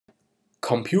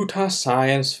Computer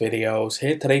science videos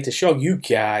here today to show you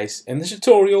guys in this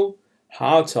tutorial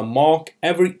how to mark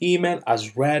every email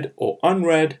as read or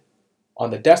unread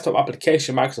on the desktop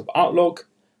application Microsoft Outlook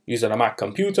using a Mac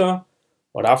computer.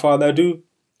 Without further ado,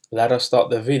 let us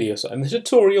start the video. So in this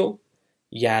tutorial,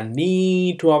 you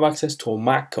need to have access to a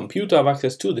Mac computer, have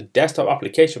access to the desktop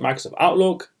application Microsoft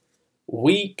Outlook.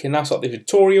 We can now start the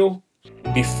tutorial.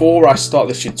 Before I start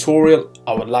this tutorial,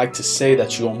 I would like to say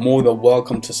that you are more than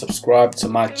welcome to subscribe to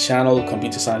my channel,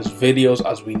 Computer Science Videos.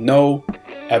 As we know,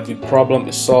 every problem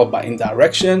is solved by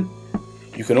indirection.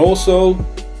 You can also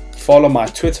follow my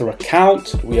Twitter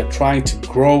account. We are trying to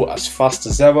grow as fast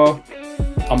as ever.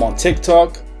 I'm on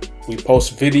TikTok. We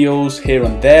post videos here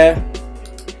and there.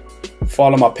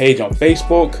 Follow my page on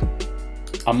Facebook.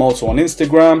 I'm also on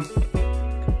Instagram.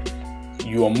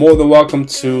 You are more than welcome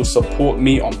to support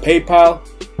me on PayPal.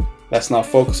 Let's now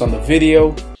focus on the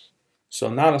video. So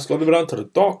now let's go down to the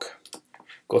dock.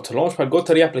 Go to Launchpad, go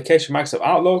to the application Microsoft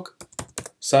Outlook.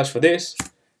 Search for this.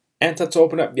 Enter to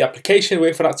open up the application.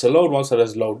 Wait for that to load. Once that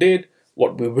is loaded,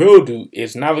 what we will do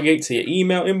is navigate to your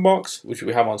email inbox, which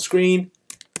we have on screen.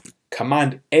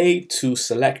 Command A to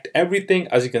select everything.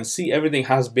 As you can see, everything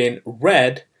has been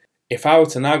read. If I were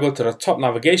to now go to the top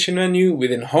navigation menu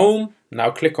within Home, now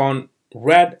click on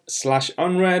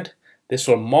read/unread. This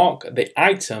will mark the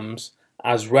items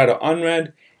as read or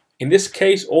unread. In this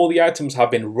case, all the items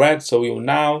have been read, so we will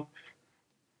now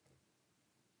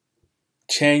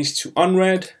change to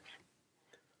unread.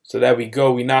 So there we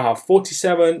go. We now have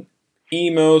 47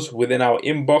 emails within our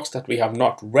inbox that we have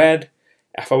not read.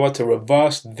 If I were to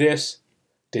reverse this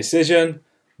decision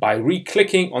by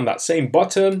re-clicking on that same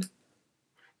button,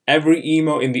 every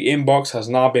email in the inbox has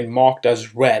now been marked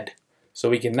as read. So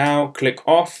we can now click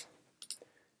off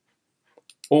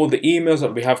all the emails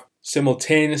that we have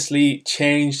simultaneously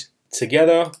changed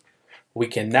together. We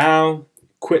can now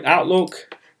quit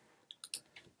Outlook.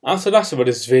 And so that's about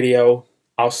this video.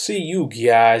 I'll see you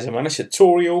guys in my next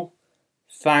tutorial.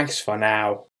 Thanks for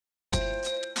now.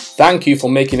 Thank you for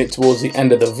making it towards the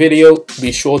end of the video.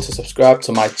 Be sure to subscribe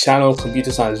to my channel,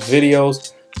 Computer Science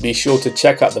Videos. Be sure to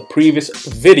check out the previous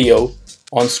video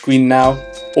on screen now,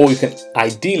 or you can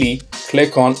ideally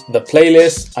click on the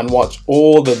playlist and watch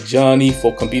all the journey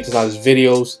for Computer Science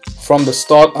videos from the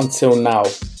start until now.